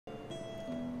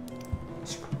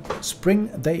Spring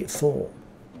day 4.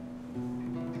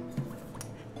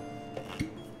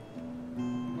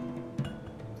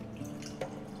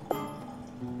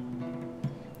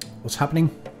 What's happening?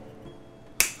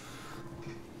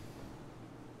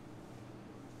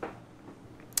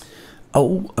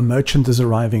 Oh, a merchant is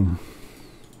arriving.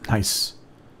 Nice.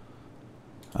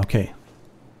 Okay.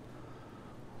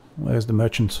 Where's the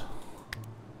merchant?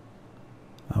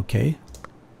 Okay.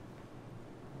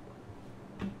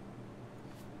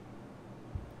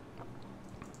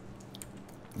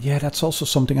 Yeah, that's also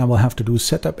something I will have to do.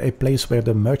 Set up a place where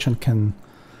the merchant can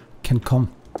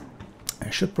come. I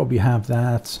should probably have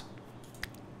that.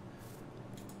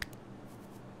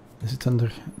 Is it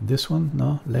under this one?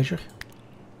 No? Leisure?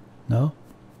 No?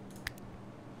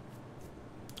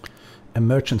 A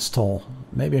merchant stall.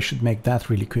 Maybe I should make that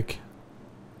really quick.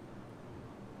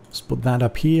 Let's put that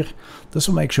up here. This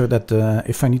will make sure that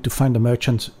if I need to find a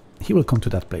merchant, he will come to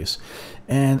that place.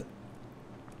 And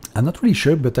I'm not really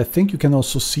sure, but I think you can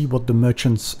also see what the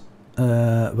merchants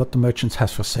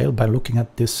has for sale by looking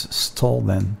at this stall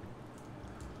then.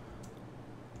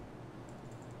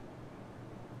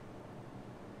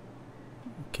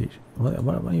 Okay,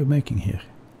 what are you making here?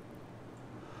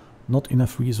 Not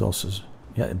enough resources.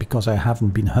 Yeah, because I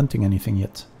haven't been hunting anything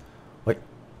yet. Wait.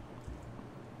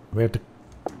 Where the...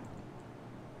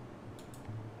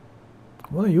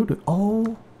 What are you doing?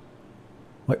 Oh!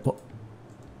 Wait, what?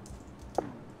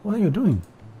 What are you doing?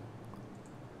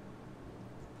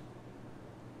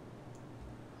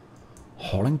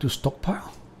 Hauling to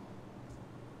stockpile?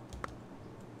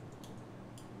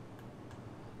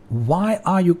 Why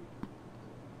are you...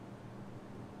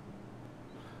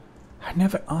 I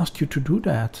never asked you to do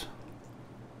that.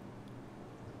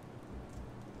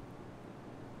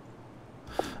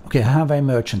 Okay, I have a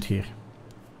merchant here.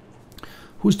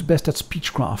 Who's the best at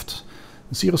speechcraft?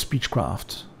 0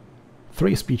 speechcraft,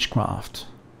 3 speechcraft,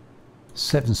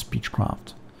 7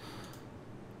 speechcraft.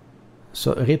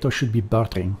 So Reto should be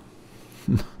bartering.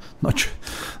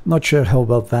 Not sure how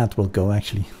well that will go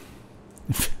actually.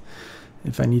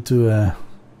 If I need to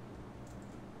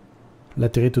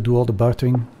let Reto do all the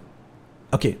bartering.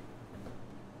 Okay,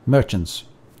 merchants.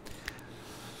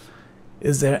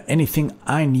 Is there anything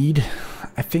I need?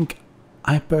 I think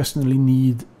I personally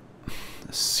need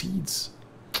seeds.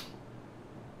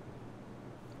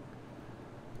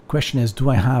 Question is, do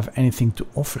I have anything to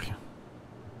offer?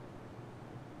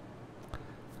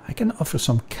 I can offer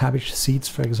some cabbage seeds,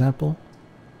 for example.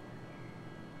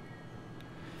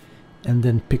 And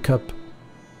then pick up...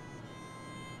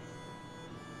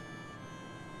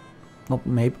 Not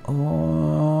maybe...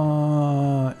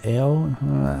 Oh, ale.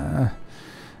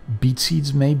 Beet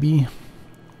seeds, maybe.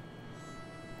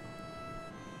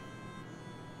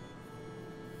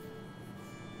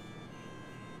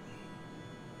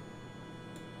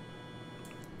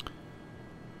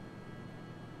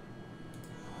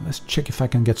 Let's check if I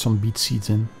can get some beet seeds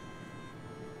in.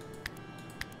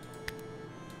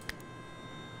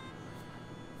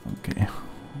 Okay, I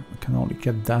can only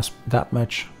get that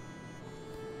much.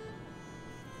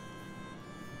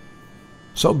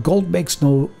 So gold makes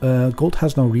no gold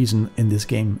has no reason in this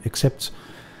game, except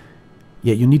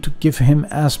yeah, you need to give him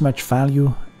as much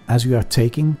value as you are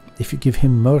taking. If you give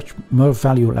him more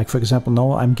value, like for example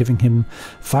now I'm giving him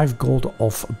 5 gold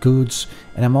of goods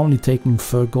and I'm only taking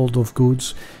 4 gold of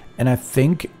goods, and I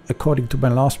think according to my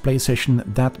last play session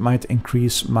that might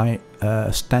increase my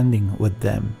standing with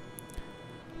them.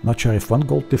 Not sure if 1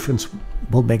 gold difference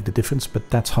will make the difference,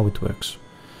 but that's how it works.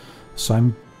 So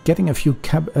I'm getting a few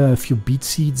beet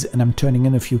seeds and I'm turning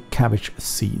in a few cabbage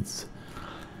seeds,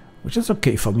 which is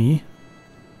okay for me.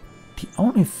 The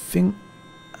only thing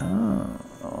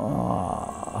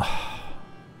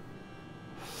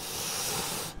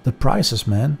the prices,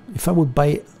 man. If I would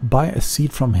buy a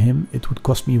seed from him, it would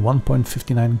cost me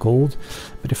 1.59 gold,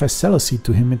 but if I sell a seed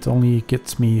to him, it only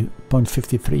gets me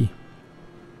 0.53.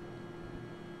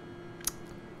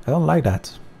 I don't like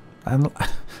that.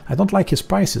 I don't like his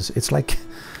prices. It's like...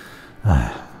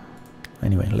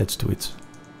 Anyway, let's do it.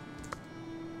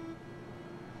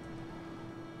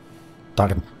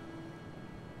 Darn.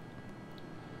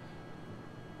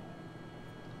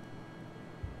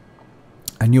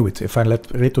 I knew it. If I let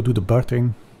Reto do the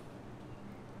bartering,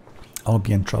 I'll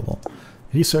be in trouble.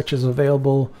 Research is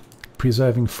available.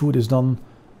 Preserving food is done.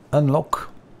 Unlock.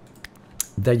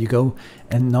 There you go.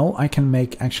 And now I can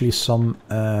make actually some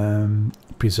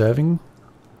preserving.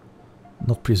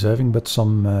 Not preserving, but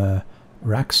some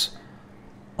racks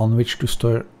on which to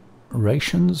store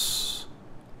rations.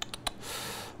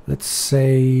 Let's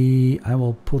say I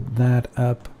will put that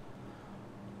up.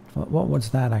 What was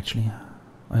that actually?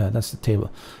 Oh yeah, that's the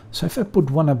table. So if I put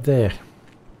one up there,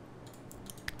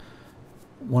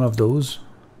 one of those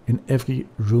in every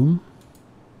room,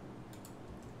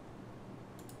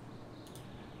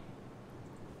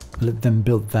 let them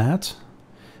build that,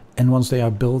 and once they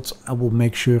are built, I will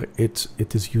make sure it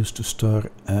is used to store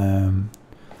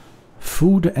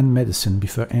food and medicine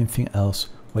before anything else.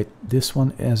 Wait, this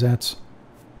one is at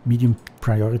medium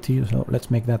priority, so let's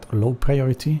make that a low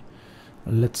priority.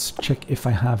 Let's check if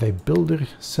I have a builder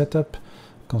set up.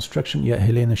 Construction, yeah,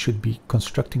 Helena should be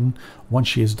constructing. Once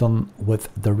she is done with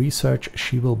the research,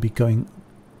 she will be going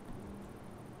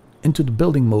into the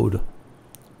building mode.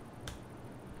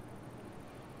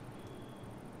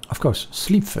 Of course,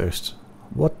 sleep first.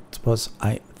 What was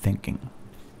I thinking?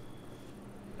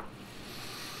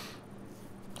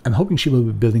 I'm hoping she will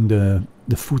be building the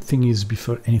food thingies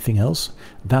before anything else.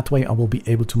 That way I will be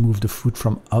able to move the food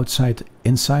from outside,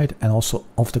 inside, and also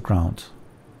off the ground.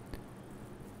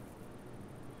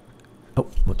 Oh,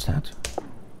 what's that?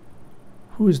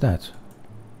 Who is that?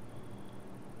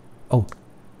 Oh,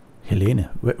 Helene.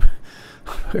 Where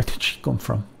did she come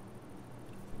from?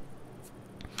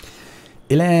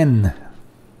 Elaine!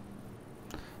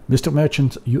 Mr.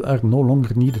 Merchant, you are no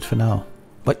longer needed for now.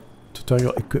 But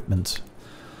tutorial equipment.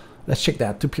 Let's check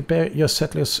that. To prepare your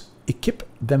settlers, equip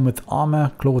them with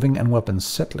armor, clothing, and weapons.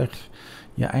 Settler.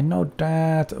 Yeah, I know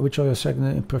that. Which are your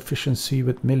second proficiency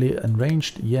with melee and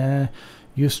ranged? Yeah.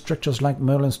 Use structures like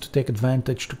Merlin's to take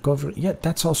advantage to cover. Yeah,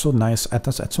 that's also nice.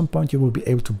 At some point you will be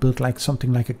able to build like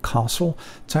something like a castle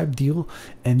type deal,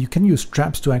 and you can use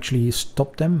traps to actually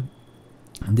stop them.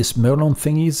 And this Merlin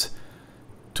thingies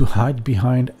to hide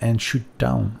behind and shoot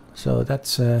down. So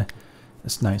that's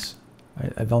nice.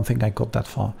 I don't think I got that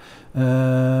far.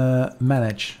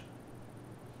 Manage.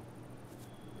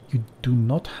 You do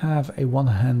not have a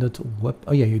one-handed weapon.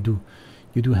 Oh yeah, you do.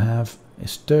 You do have a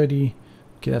sturdy.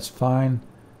 Okay, that's fine.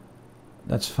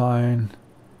 That's fine.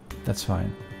 That's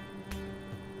fine.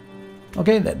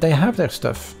 Okay, they have their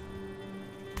stuff.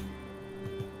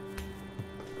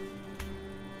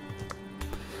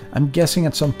 I'm guessing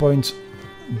at some point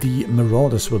the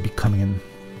marauders will be coming in.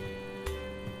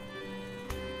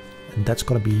 And that's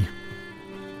gonna be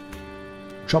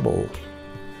trouble.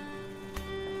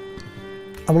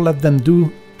 I will let them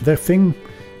do their thing.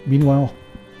 Meanwhile,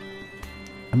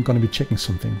 I'm gonna be checking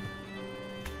something.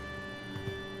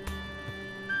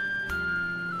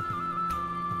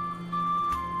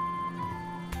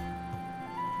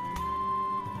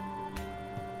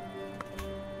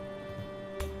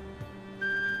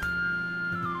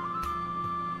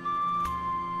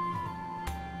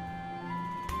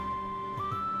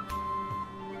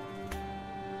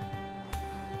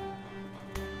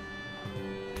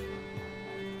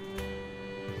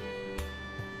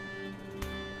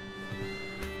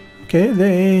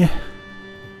 Okay,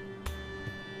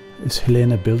 Is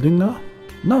Helena building now?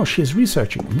 No, she's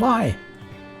researching. Why?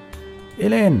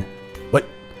 Helene! Wait,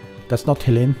 that's not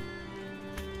Helene.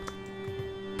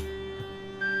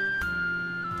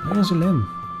 Where's Helene?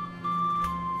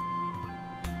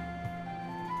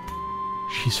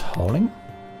 She's hauling?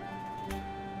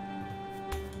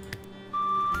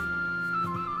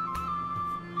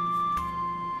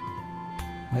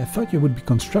 I thought you would be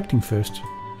constructing first.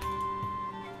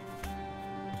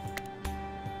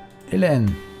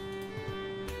 Elaine,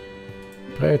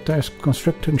 prioritize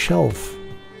constructing shelf.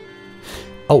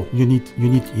 Oh, you need,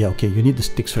 yeah, okay, you need the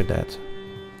sticks for that.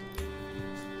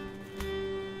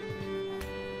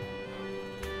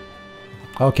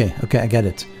 Okay, I get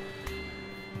it.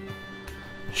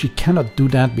 She cannot do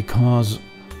that because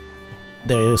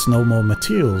there is no more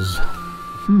materials.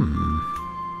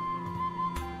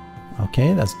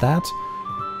 Okay, that's that.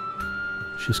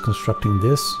 She's constructing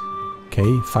this.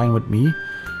 Okay, fine with me.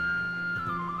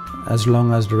 As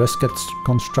long as the rest gets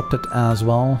constructed as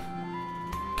well.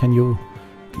 Can you...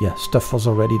 Yeah, stuff was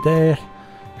already there.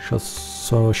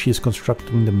 So she's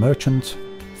constructing the merchant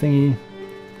thingy.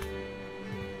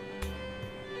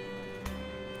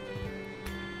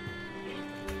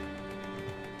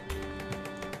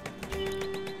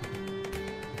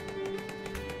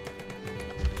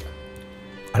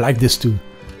 I like this too.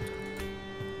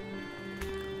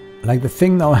 Like the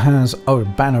thing now has our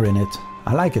banner in it.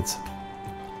 I like it.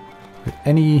 With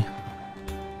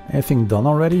anything done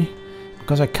already?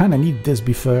 Because I kinda need this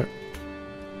before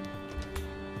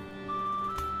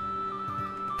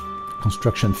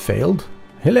construction failed.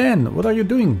 Helene, what are you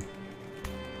doing?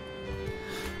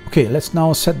 Okay, let's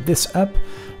now set this up.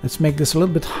 Let's make this a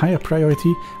little bit higher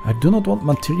priority. I do not want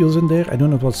materials in there. I do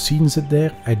not want scenes in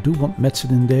there. I do want medicine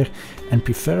in there. And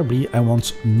preferably I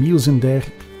want meals in there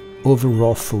over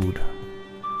raw food.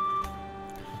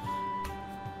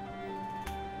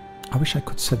 I wish I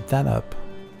could set that up.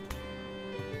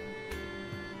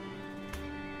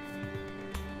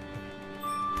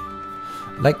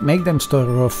 Like, make them store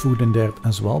raw food in there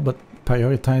as well, but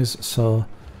prioritize, so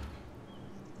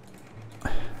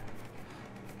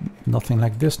nothing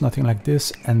like this,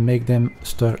 and make them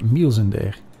store meals in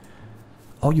there.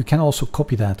 Oh, you can also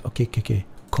copy that. Okay,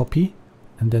 copy,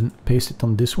 and then paste it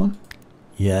on this one.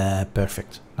 Yeah,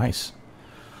 perfect, nice.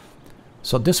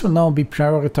 So this will now be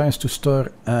prioritized to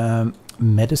store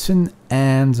medicine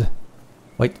and...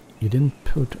 Wait, you didn't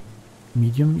put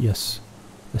medium? Yes.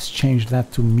 Let's change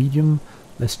that to medium.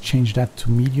 Let's change that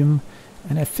to medium.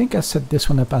 And I think I set this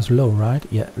one up as low, right?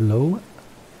 Yeah, low.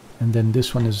 And then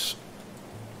this one is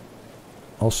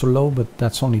also low, but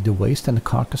that's only the waste and the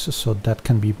carcasses, so that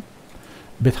can be a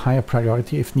bit higher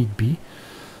priority if need be.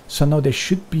 So now they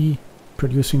should be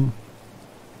producing...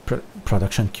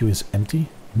 production queue is empty.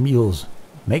 Meals,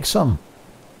 make some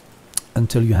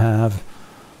until you have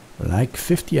like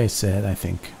 50, I said, I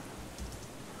think.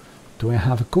 Do I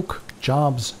have a cook?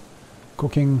 Jobs,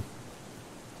 cooking,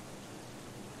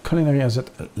 culinary is at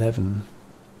 11.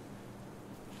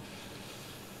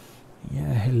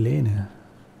 Yeah, Helene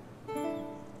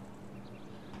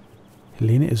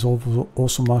is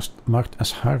also marked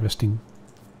as harvesting.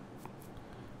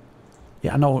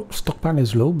 Yeah, I know stockpile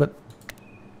is low, but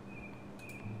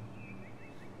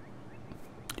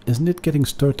isn't it getting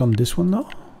stirred on this one now?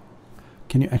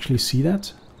 Can you actually see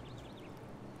that?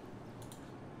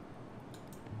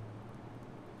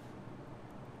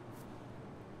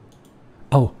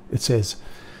 Oh, it says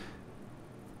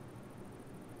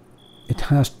it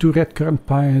has 2 red currant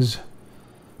pies,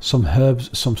 some herbs,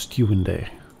 some stew in there.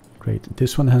 Great.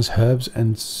 This one has herbs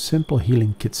and simple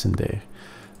healing kits in there.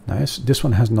 Nice. This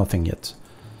one has nothing yet.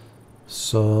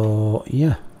 So,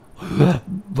 yeah.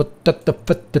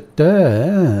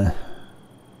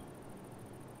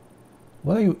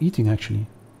 What are you eating actually?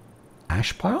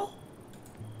 Ash pile?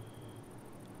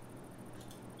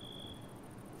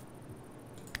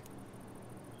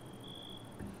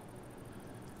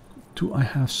 Do I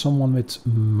have someone with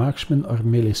marksman or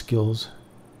melee skills?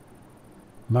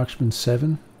 Marksman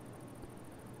 7,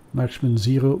 marksman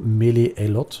 0, melee a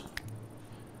lot.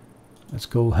 Let's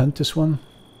go hunt this one.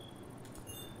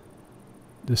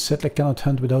 The settler cannot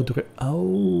hunt without...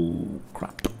 Oh,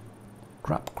 crap.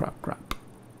 Crap.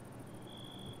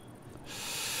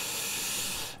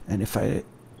 And if I...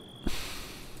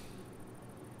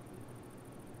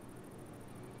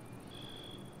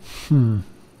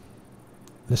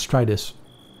 Let's try this.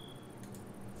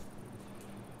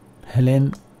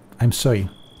 Helene, I'm sorry.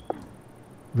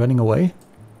 Running away.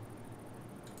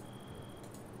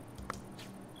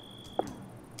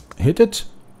 Hit it.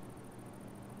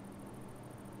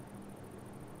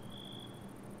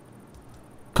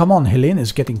 Come on, Helene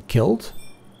is getting killed.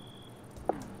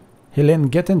 Helene,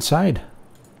 get inside.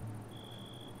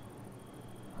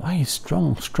 Why is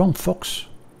strong fox?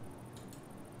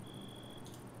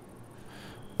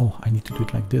 Oh, I need to do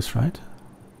it like this, right?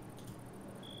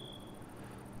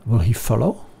 Will he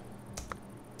follow?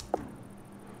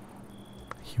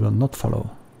 He will not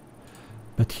follow.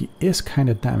 But he is kind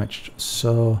of damaged,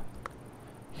 so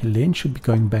Helene should be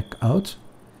going back out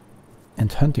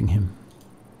and hunting him.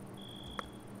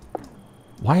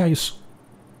 Why are you...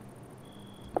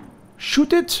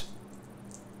 Shoot it!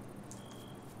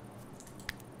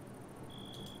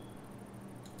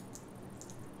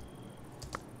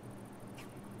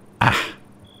 Ah!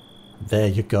 There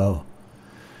you go.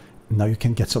 Now you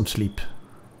can get some sleep.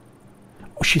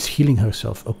 Oh, she's healing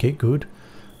herself. Okay, good.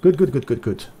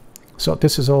 Good. So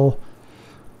this is all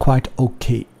quite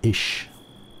okay-ish.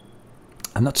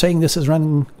 I'm not saying this is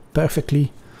running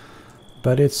perfectly,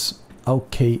 but it's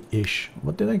okay-ish.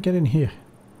 What did I get in here?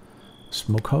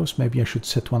 Smokehouse. Maybe I should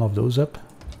set one of those up.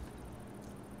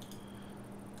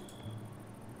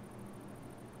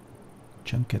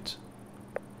 Junket.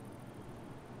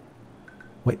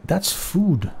 Wait, that's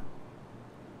food.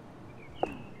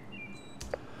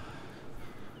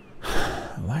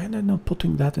 Why are they not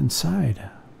putting that inside?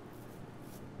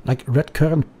 Like red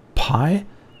currant pie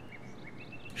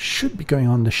should be going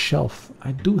on the shelf.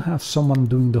 I do have someone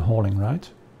doing the hauling, right?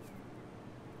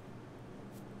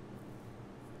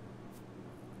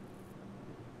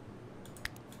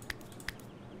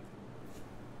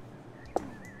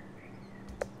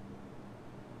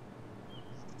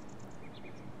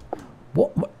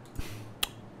 What?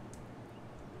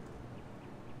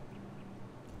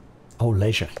 Oh,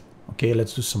 leisure. Okay,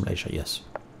 let's do some leisure, yes.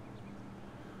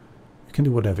 You can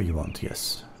do whatever you want,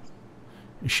 yes.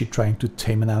 Is she trying to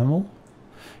tame an animal?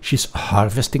 She's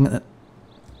harvesting a...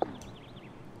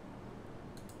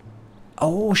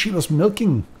 Oh, she was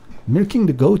milking. Milking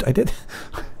the goat, I did.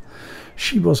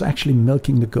 She was actually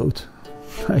milking the goat.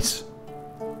 Nice.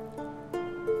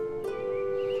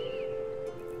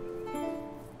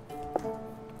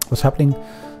 What's happening?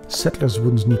 Settlers'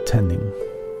 wounds need tending.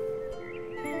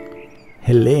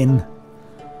 Helene.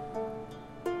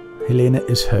 Helene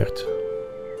is hurt.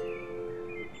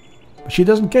 But she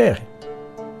doesn't care.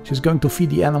 She's going to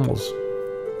feed the animals.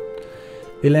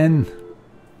 Helene.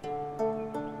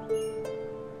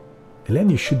 Helene,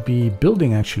 you should be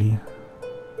building actually.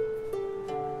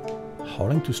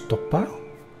 Hauling to stockpile?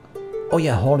 Oh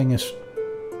yeah, hauling is...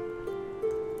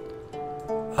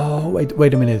 Oh,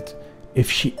 wait a minute. If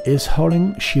she is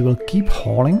hauling, she will keep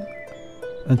hauling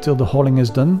until the hauling is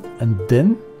done and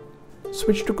then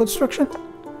switch to construction?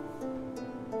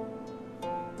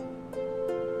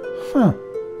 Huh.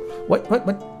 What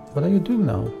are you doing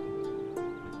now?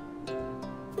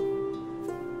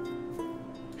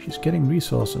 She's getting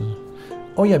resources.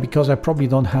 Oh yeah, because I probably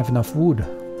don't have enough wood.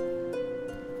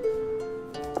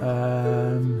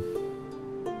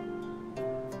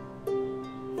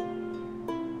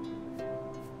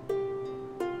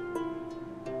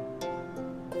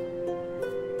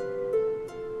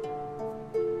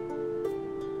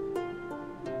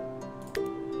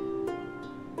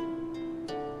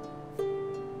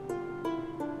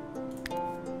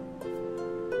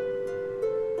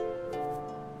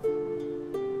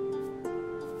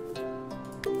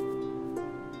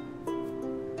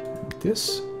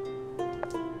 This.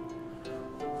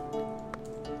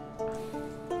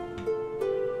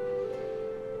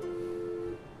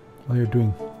 What are you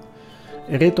doing?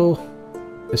 Ereto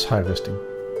is harvesting.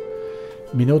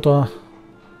 Minota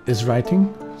is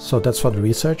writing, so that's for the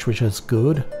research, which is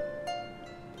good.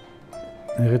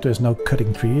 Ereto is now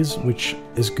cutting trees, which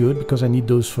is good because I need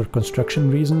those for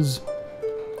construction reasons.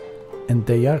 And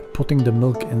they are putting the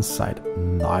milk inside.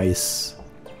 Nice.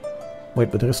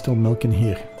 Wait, but there is still milk in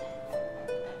here.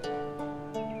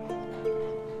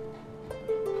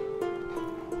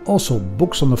 Also,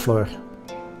 books on the floor.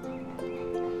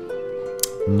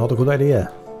 Not a good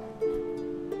idea.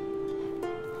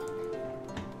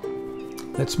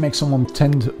 Let's make someone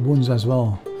tend wounds as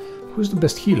well. Who's the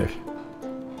best healer?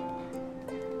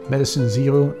 Medicine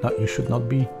 0. No, you should not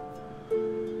be.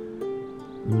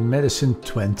 Medicine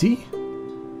 20.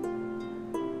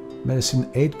 Medicine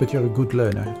 8, but you're a good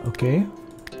learner. Okay.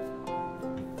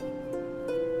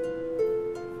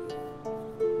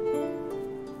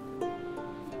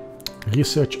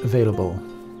 Research available.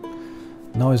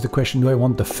 Now is the question, do I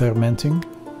want the fermenting?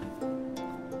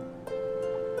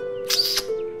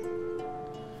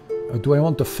 Or do I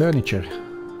want the furniture?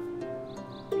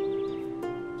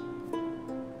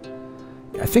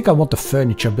 I think I want the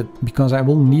furniture, but because I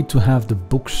will need to have the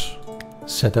books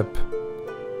set up.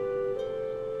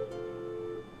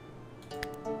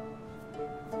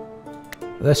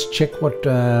 Let's check what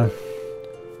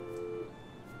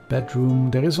bedroom.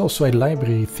 There is also a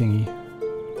library thingy.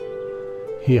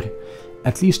 Here,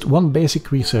 at least one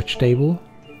basic research table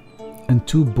and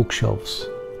 2 bookshelves.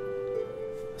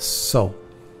 So,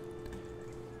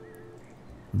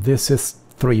 this is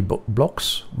 3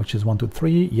 blocks, which is 1, 2,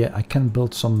 3. Yeah, I can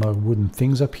build some more wooden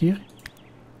things up here.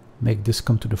 Make this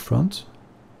come to the front.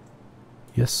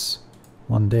 Yes,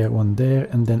 one there,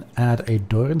 and then add a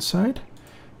door inside.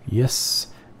 Yes,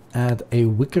 add a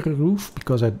wicker roof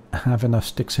because I have enough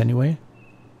sticks anyway.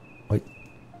 Wait,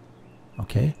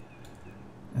 okay.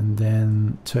 And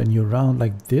then turn you around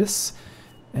like this,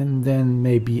 and then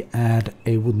maybe add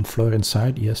a wooden floor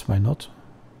inside. Yes, why not?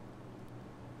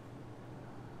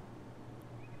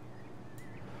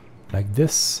 Like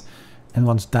this. And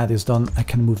once that is done, I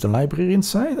can move the library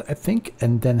inside, I think,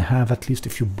 and then have at least a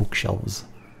few bookshelves.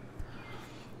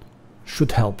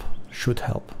 Should help. Should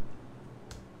help.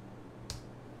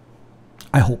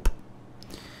 I hope.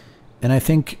 And I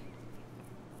think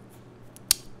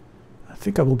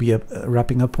I will be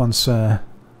wrapping up once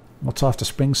what's after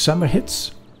spring summer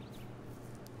hits,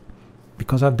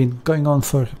 because I've been going on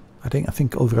for I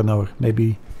think over an hour,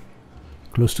 maybe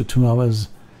close to 2 hours,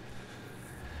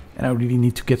 and I really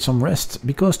need to get some rest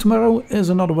because tomorrow is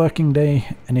another working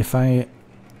day, and if I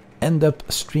end up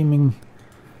streaming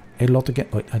a lot again,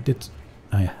 wait,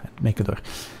 make a door,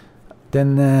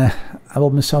 then I will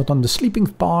miss out on the sleeping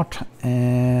part,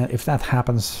 and if that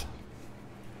happens,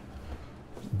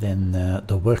 then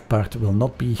the work part will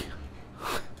not be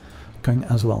going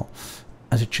as well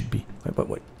as it should be.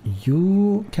 Wait.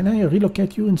 Can I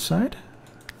relocate you inside?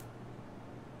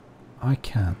 I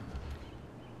can.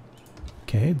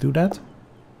 Okay, do that.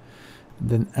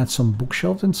 Then add some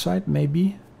bookshelves inside,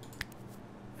 maybe.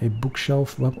 A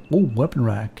bookshelf, weapon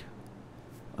rack.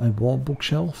 A wall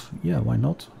bookshelf. Yeah, why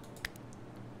not?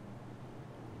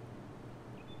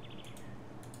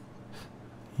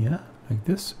 Yeah, like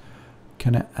this.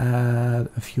 Can I add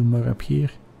a few more up here?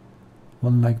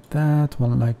 One like that,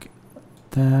 one like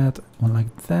that, one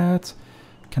like that.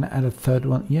 Can I add a third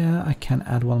one? Yeah, I can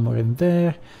add one more in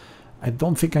there. I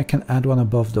don't think I can add one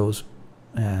above those.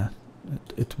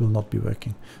 It will not be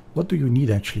working. What do you need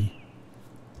actually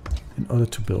in order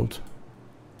to build?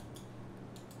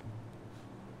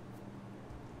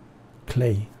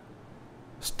 Clay.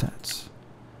 Stats.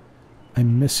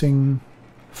 I'm missing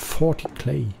 40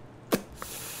 clay.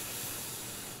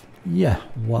 Yeah,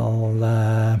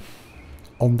 well,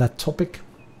 on that topic,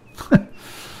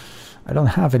 I don't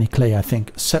have any clay, I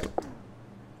think. Settle.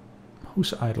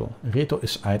 Who's idle? Reto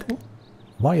is idle?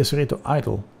 Why is Reto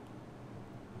idle?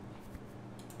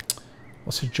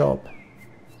 What's his job?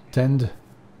 Tend,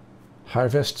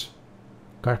 harvest,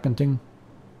 carpenting.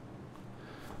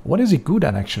 What is he good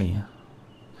at actually?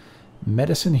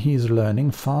 Medicine he is learning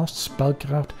fast,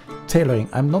 spellcraft, tailoring.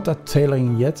 I'm not at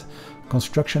tailoring yet.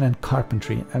 Construction and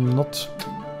carpentry. I'm not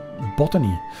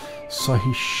botany. So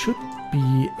he should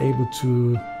be able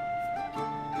to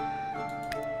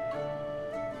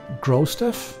grow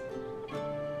stuff,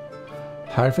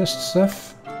 harvest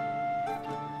stuff.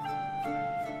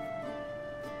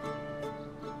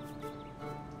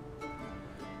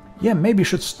 Yeah, maybe you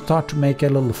should start to make a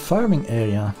little farming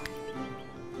area.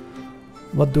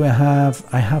 What do I have?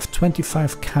 I have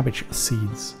 25 cabbage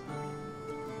seeds.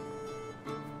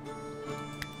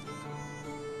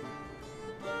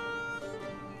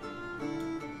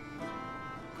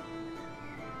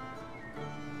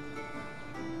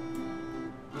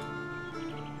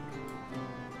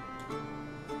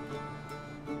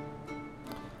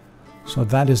 So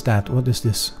that is that. What is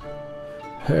this?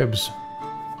 Herbs.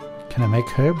 Can I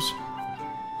make herbs?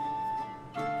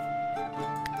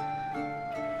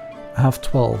 I have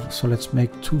 12, so let's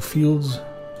make 2 fields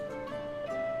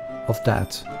of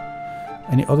that.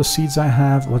 Any other seeds I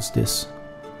have? What's this?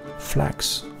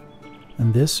 Flax.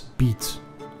 And this? Beet.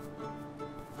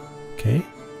 Okay.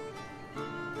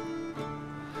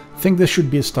 I think this should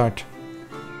be a start.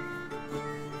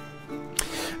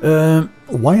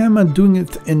 Why am I doing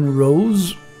it in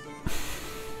rows?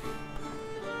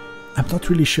 I'm not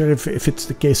really sure if it's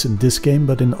the case in this game,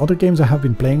 but in other games I have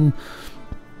been playing,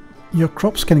 your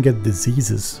crops can get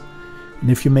diseases.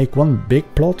 And if you make one big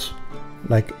plot,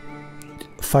 like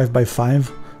 5 by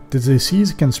 5, the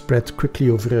disease can spread quickly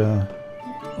over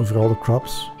all the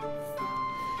crops.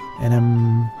 And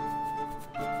I'm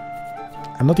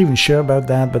not even sure about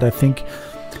that, but I think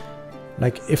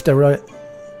like if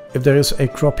there is a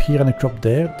crop here and a crop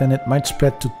there, then it might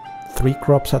spread to 3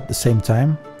 crops at the same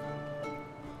time.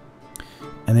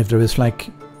 And if there is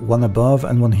like one above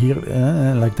and one here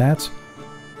like that,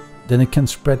 then it can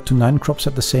spread to 9 crops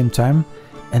at the same time.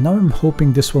 And now I'm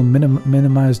hoping this will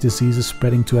minimize diseases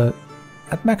spreading to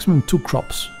at maximum 2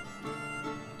 crops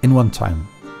in one time.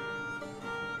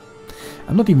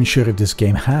 I'm not even sure if this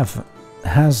game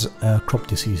has crop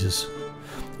diseases.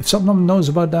 If someone knows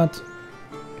about that,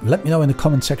 let me know in the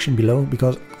comment section below,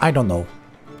 because I don't know.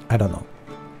 I don't know.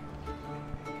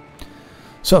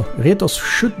 So, Retos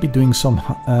should be doing some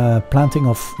planting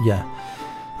of, yeah.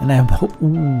 And I hope,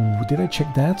 ooh, did I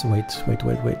check that? Wait.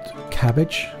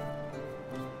 Cabbage.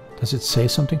 Does it say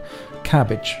something?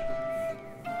 Cabbage.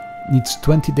 Needs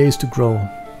 20 days to grow.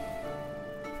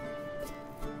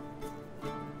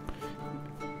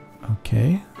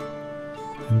 Okay.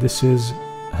 And this is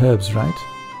herbs, right?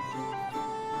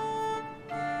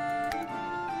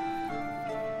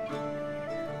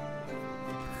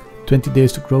 $20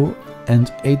 days to grow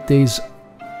and 8 days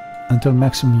until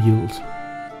maximum yield.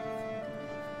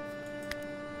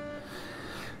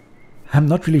 I'm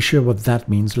not really sure what that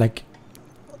means. Like,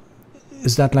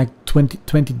 is that like 20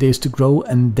 days to grow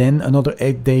and then another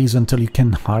 8 days until you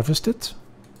can harvest it?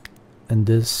 And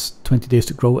this 20 days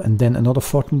to grow and then another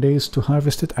 14 days to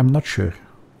harvest it? I'm not sure.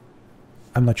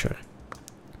 I'm not sure.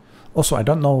 Also, I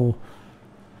don't know.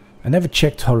 I never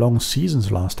checked how long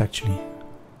seasons last actually.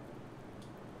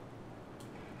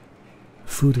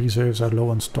 Food reserves are low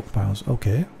on stockpiles.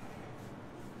 Okay.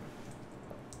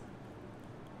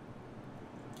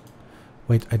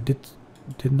 Wait,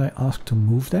 didn't I ask to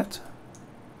move that?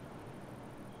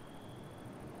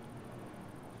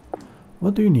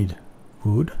 What do you need?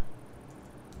 Wood?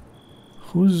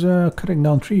 Who's cutting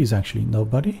down trees actually?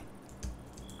 Nobody?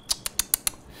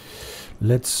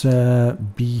 Let's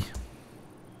be...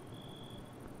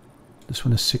 This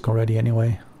one is sick already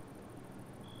anyway.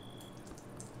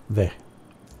 There.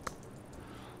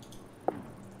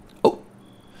 Oh!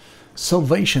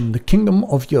 Salvation, the kingdom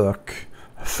of York.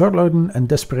 Verloren and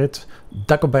desperate,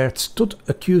 Dagobert stood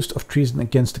accused of treason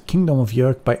against the kingdom of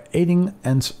York by aiding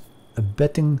and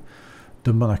abetting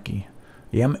the monarchy.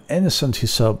 I am innocent, he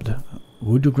sobbed.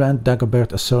 Would you grant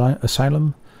Dagobert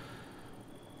asylum?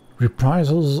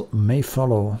 Reprisals may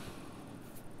follow.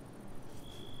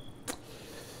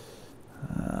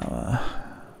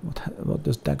 What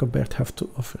does Dagobert have to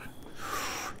offer?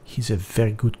 He's a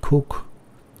very good cook.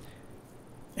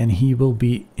 And he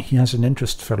has an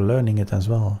interest for learning it as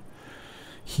well.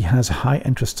 He has a high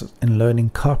interest in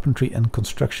learning carpentry and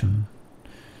construction.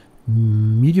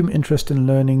 Medium interest in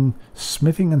learning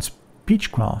smithing and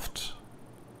speechcraft.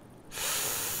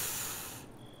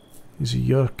 He's a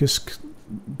Yorkisk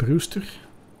brewster.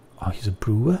 Oh, he's a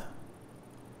brewer.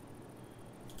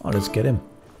 Oh, let's get him.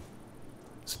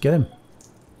 Let's get him.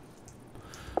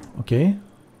 Okay.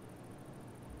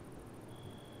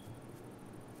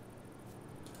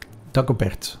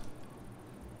 Dagobert.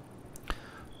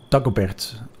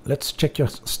 Dagobert. Let's check your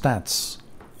stats.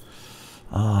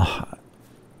 Ah,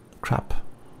 crap.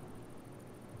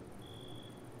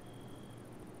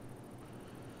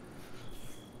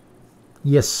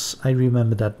 Yes, I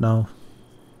remember that now.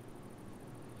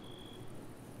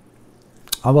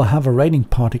 I will have a raiding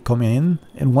party coming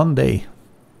in 1 day.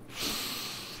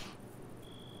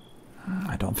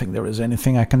 I don't think there is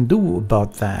anything I can do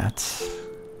about that.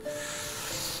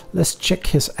 Let's check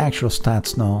his actual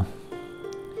stats now.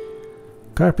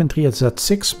 Carpentry is at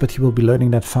 6, but he will be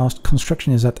learning that fast.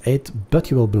 Construction is at 8, but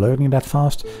he will be learning that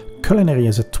fast. Culinary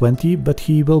is at 20, but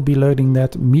he will be learning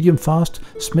that medium fast.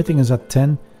 Smithing is at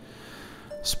 10.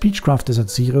 Speechcraft is at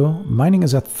 0. Mining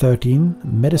is at 13.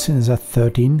 Medicine is at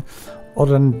 13.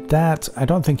 Other than that, I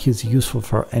don't think he's useful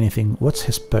for anything. What's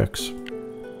his perks?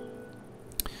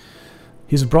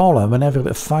 He's a brawler. Whenever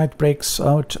a fight breaks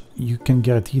out, you can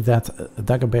guarantee that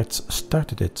Dagobert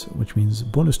started it, which means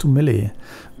bonus to melee.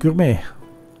 Gourmet.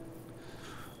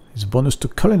 He's a bonus to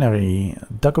culinary.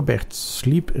 Dagobert,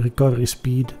 sleep recovery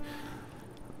speed.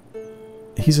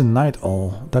 He's a night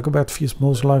owl. Dagobert feels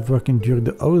most life working during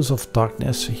the hours of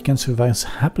darkness. He can survive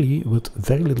happily with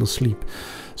very little sleep.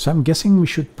 So I'm guessing we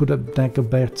should put up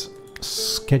Dagobert's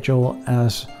schedule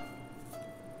as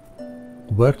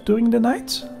work during the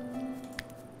night.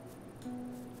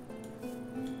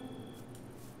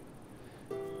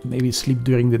 Maybe sleep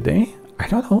during the day? I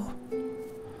don't know.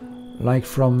 Like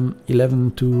from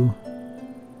 11 to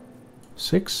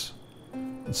 6?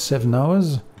 7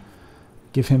 hours.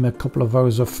 Give him a couple of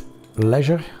hours of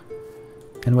leisure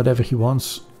and whatever he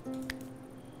wants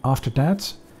after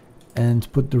that.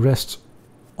 And put the rest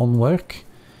on work.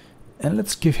 And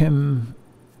let's give him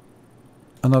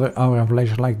another hour of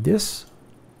leisure like this.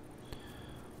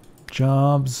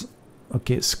 Jobs.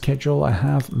 Okay, schedule I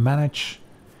have. Manage.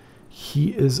 He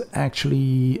is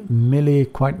actually melee,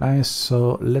 quite nice,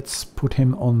 so let's put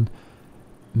him on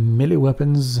melee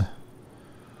weapons.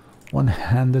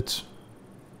 One-handed.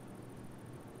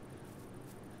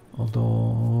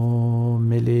 Although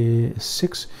melee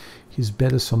 6, he's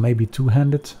better, so maybe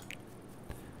two-handed.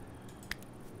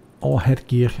 All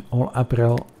headgear, all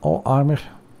apparel, all armor.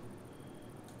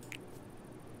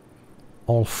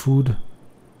 All food.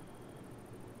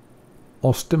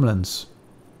 All stimulants.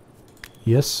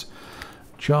 Yes.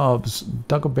 Jobs.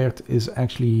 Dagobert is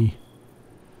actually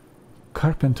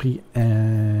carpentry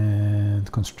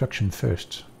and construction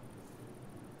first.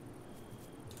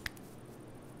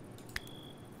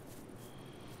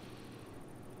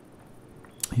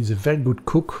 He's a very good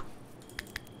cook.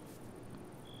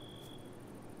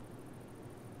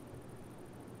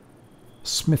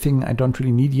 Smithing I don't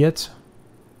really need yet.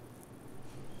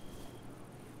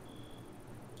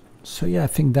 So yeah, I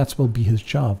think that will be his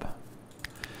job.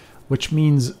 Which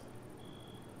means,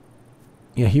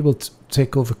 yeah, he will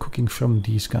take over cooking from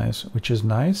these guys, which is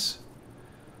nice.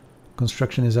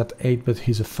 Construction is at 8, but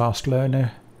he's a fast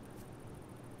learner.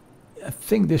 I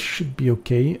think this should be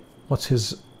okay. What's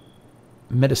his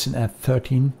medicine at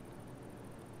 13?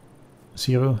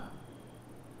 0.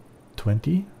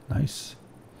 20. Nice.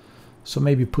 So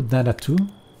maybe put that at 2.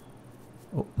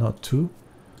 Oh, not 2.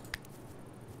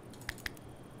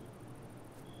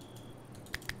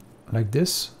 Like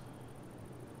this.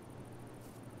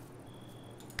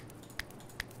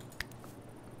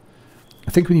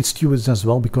 I think we need stewards as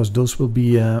well, because those will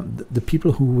be the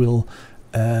people who will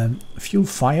fuel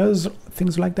fires,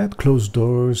 things like that, close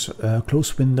doors,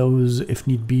 close windows if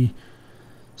need be.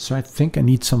 So I think I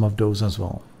need some of those as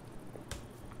well.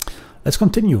 Let's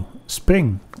continue.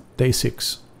 Spring, day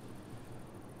 6.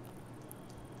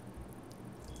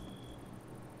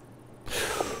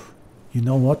 You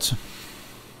know what?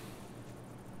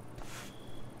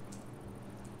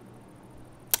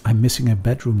 I'm missing a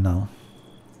bedroom now.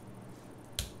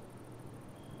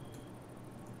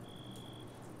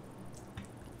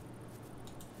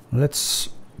 Let's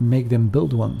make them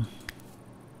build one.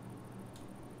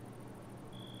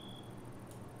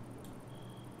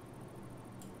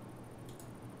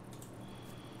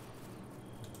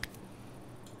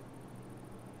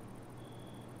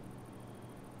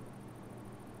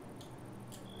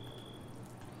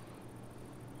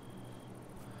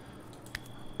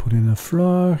 Put in a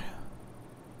floor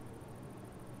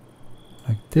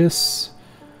like this.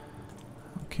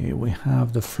 Okay, we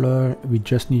have the floor. We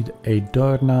just need a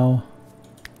door now,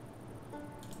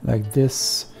 like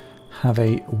this. Have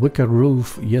a wicker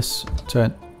roof. Yes,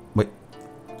 turn. Wait,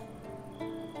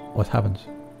 what happened?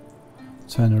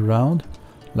 Turn around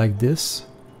like this,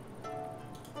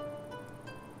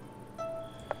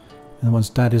 and once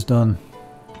that is done,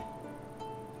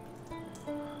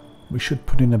 we should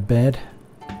put in a bed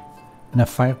and a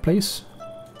fireplace.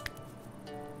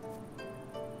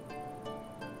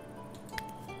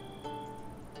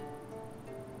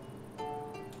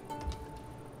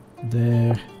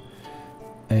 There,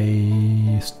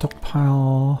 a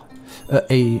stockpile,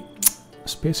 a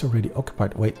space already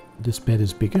occupied. Wait, this bed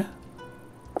is bigger.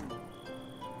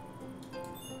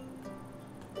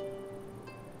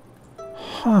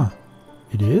 Huh,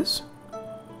 it is?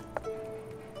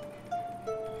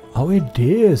 Oh, it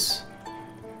is.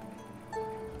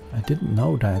 I didn't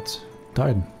know that.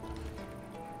 Darn.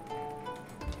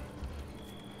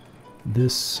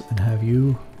 This, and have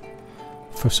you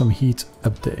for some heat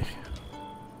up there.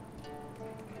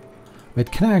 Wait,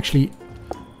 can I actually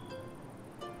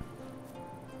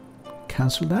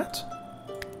cancel that?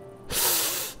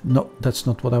 No, that's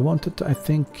not what I wanted. I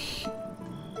think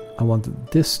I wanted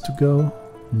this to go.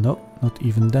 No, not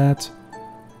even that.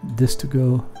 This to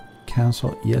go.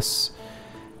 Cancel, yes.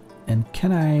 And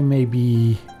can I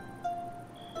maybe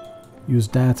use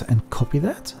that and copy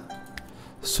that?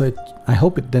 So it, I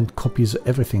hope it then copies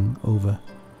everything over,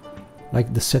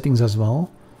 like the settings as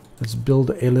well. Let's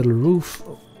build a little roof.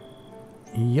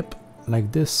 Yep,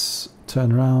 like this.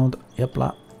 Turn around. Yep,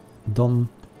 la, done.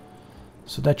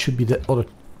 So that should be the other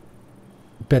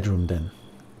bedroom then.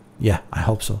 Yeah, I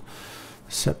hope so.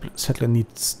 Settler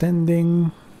needs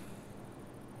standing.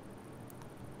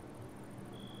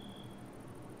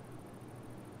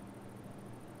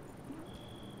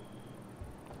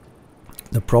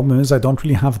 The problem is I don't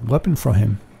really have a weapon for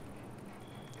him.